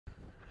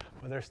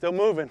But they're still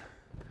moving.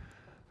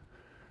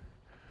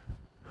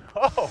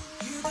 Oh!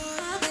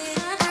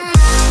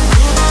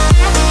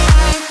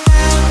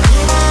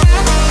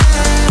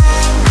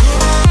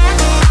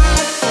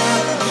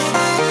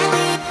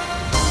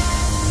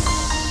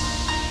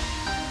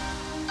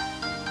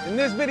 In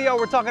this video,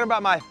 we're talking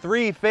about my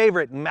 3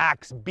 favorite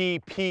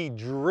MaxBP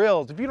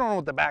drills. If you don't know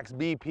what the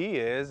MaxBP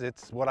is,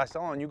 it's what I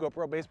sell on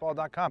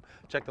YouGoProBaseball.com.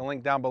 Check the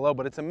link down below,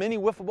 but it's a mini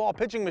wiffle ball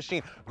pitching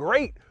machine.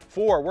 Great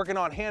for working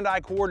on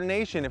hand-eye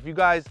coordination. If you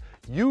guys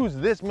use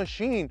this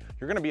machine,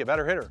 you're gonna be a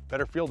better hitter,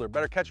 better fielder,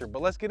 better catcher.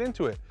 But let's get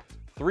into it.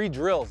 3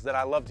 drills that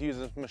I love to use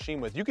this machine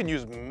with. You can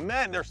use,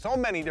 there's so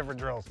many different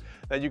drills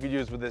that you could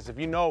use with this. If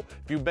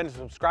you've been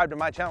subscribed to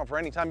my channel for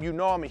any time, you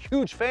know I'm a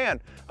huge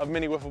fan of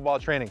mini wiffle ball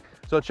training.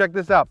 So check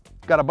this out.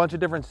 Got a bunch of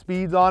different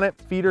speeds on it.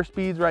 Feeder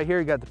speeds right here.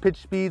 You got the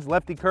pitch speeds,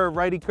 lefty curve,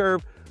 righty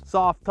curve,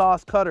 soft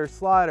toss, cutter,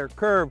 slider,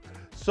 curve.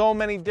 So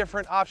many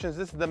different options.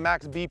 This is the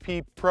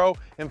MaxBP Pro.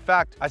 In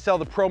fact, I sell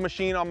the Pro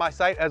machine on my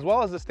site as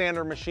well as the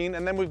standard machine.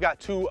 And then we've got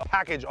 2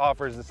 package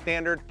offers, the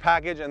standard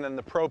package and then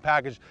the Pro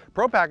package.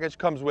 Pro package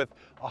comes with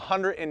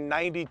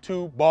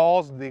 192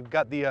 balls. They've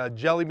got the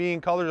jelly bean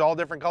colors, all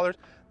different colors.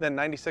 Then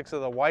 96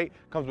 of the white.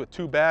 Comes with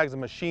 2 bags, a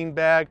machine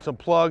bag, some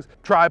plugs,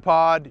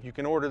 tripod. You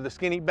can order the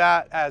skinny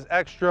bat as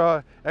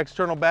extra,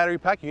 external battery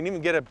pack. You can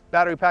even get a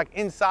battery pack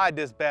inside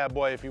this bad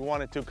boy if you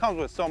wanted to. Comes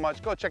with so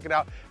much. Go check it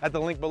out at the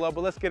link below.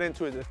 But let's get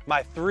into it.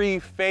 My 3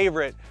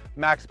 favorite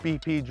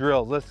MaxBP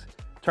drills. Let's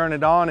turn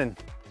it on and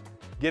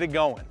get it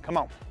going. Come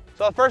on.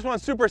 So the first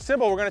one's super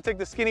simple. We're gonna take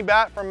the skinny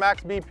bat from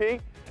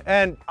MaxBP.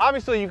 And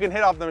obviously you can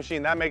hit off the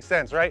machine. That makes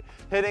sense, right?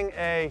 Hitting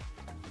a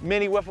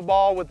mini wiffle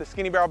ball with the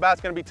skinny barrel bat's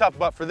gonna be tough.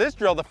 But for this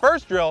drill, the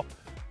first drill,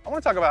 I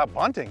wanna talk about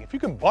bunting. If you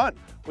can bunt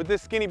with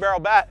this skinny barrel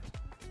bat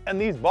and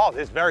these balls,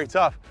 it's very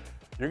tough.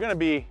 You're gonna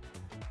be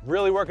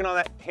really working on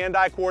that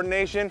hand-eye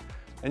coordination,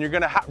 and you're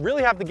gonna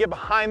really have to get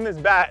behind this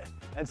bat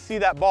and see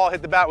that ball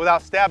hit the bat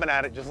without stabbing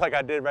at it, just like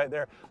I did right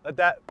there. Let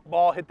that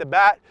ball hit the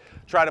bat,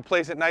 try to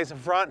place it nice in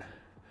front,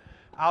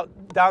 out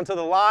down to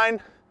the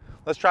line.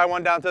 Let's try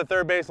one down to the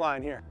third base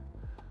line here.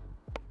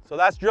 So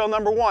that's drill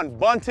number 1,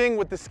 bunting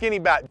with the skinny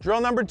bat.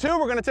 Drill number 2,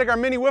 we're gonna take our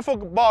mini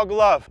wiffle ball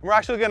glove. We're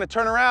actually gonna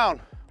turn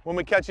around when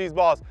we catch these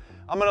balls.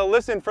 I'm gonna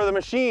listen for the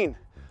machine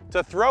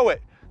to throw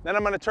it. Then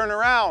I'm gonna turn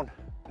around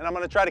and I'm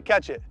gonna try to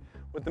catch it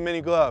with the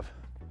mini glove.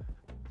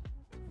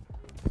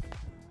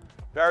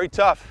 Very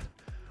tough.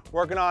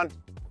 Working on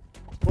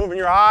moving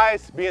your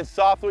eyes, being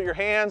soft with your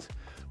hands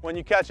when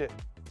you catch it.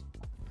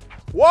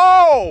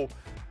 Whoa!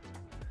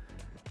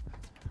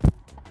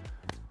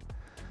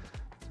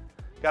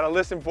 Gotta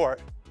listen for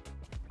it.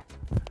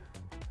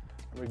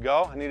 There we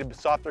go. I need a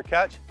softer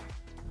catch.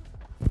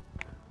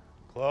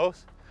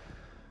 Close.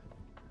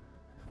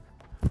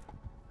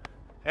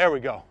 There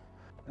we go.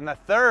 And my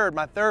third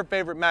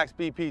favorite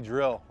MaxBP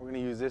drill, we're gonna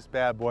use this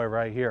bad boy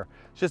right here.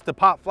 It's just the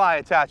pop fly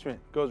attachment.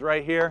 Goes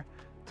right here,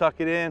 tuck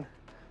it in,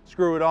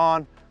 screw it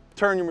on,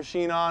 turn your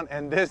machine on,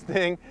 and this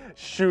thing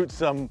shoots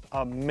some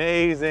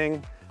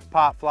amazing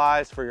pop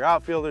flies for your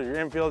outfielders, your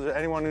infielders,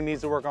 anyone who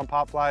needs to work on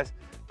pop flies.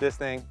 This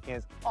thing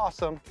is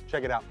awesome.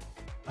 Check it out.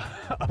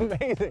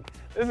 Amazing.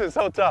 This is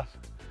so tough,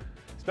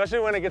 especially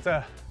when it gets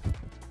a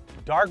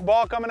dark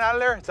ball coming out of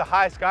there. It's a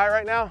high sky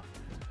right now.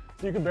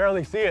 You can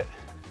barely see it.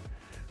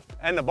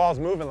 And the ball's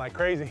moving like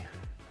crazy.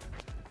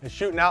 It's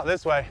shooting out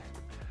this way,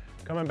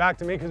 coming back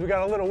to me because we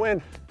got a little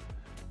wind.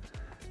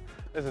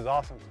 This is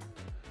awesome.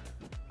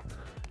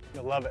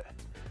 You'll love it.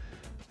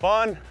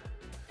 Fun,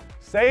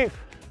 safe.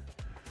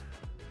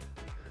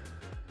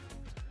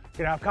 You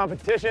can have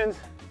competitions.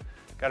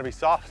 Gotta be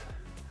soft.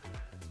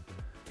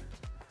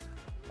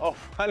 Oh,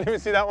 I didn't even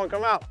see that one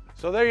come out.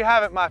 So there you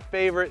have it, my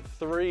favorite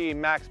 3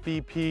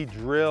 MaxBP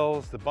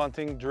drills. The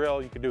bunting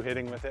drill, you can do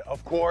hitting with it,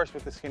 of course,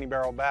 with the skinny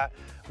barrel bat.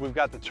 We've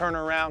got the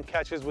turnaround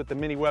catches with the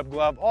mini web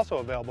glove, also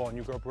available on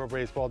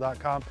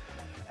YouGoProBaseball.com.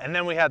 And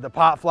then we had the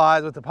pop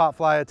flies with the pop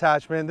fly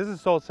attachment. This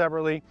is sold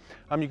separately.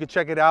 You can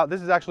check it out.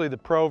 This is actually the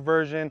Pro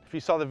version. If you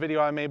saw the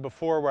video I made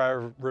before where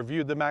I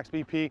reviewed the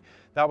MaxBP,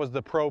 that was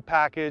the Pro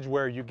package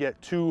where you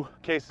get 2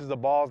 cases of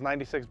balls,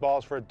 96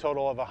 balls for a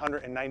total of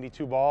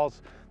 192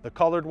 balls. The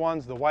colored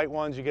ones, the white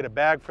ones, you get a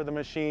bag for the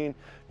machine.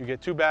 You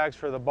get 2 bags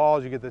for the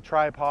balls. You get the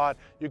tripod.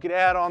 You could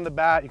add on the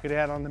bat. You could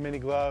add on the mini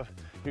glove.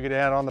 You could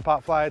add on the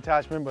pop fly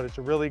attachment, but it's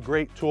a really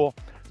great tool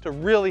to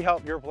really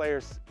help your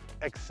players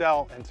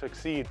excel and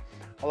succeed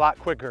a lot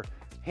quicker.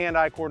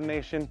 Hand-eye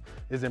coordination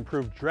is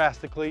improved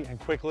drastically and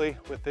quickly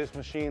with this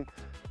machine.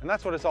 And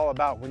that's what it's all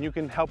about. When you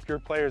can help your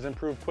players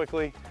improve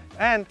quickly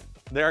and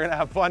they're gonna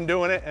have fun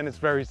doing it and it's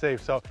very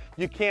safe. So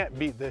you can't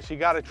beat this. You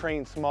gotta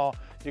train small.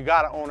 You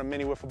gotta own a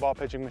mini wiffle ball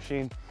pitching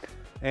machine.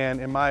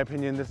 And in my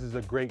opinion, this is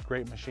a great,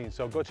 great machine.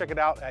 So go check it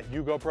out at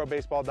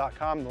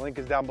YouGoProBaseball.com. The link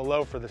is down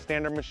below for the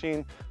standard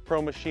machine,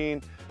 Pro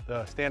machine,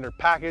 the standard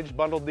package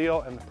bundle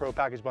deal, and the Pro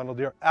package bundle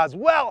deal, as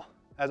well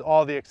as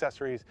all the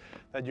accessories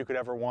that you could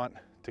ever want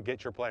to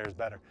get your players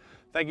better.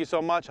 Thank you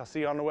so much. I'll see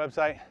you on the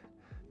website.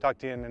 Talk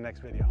to you in the next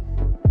video.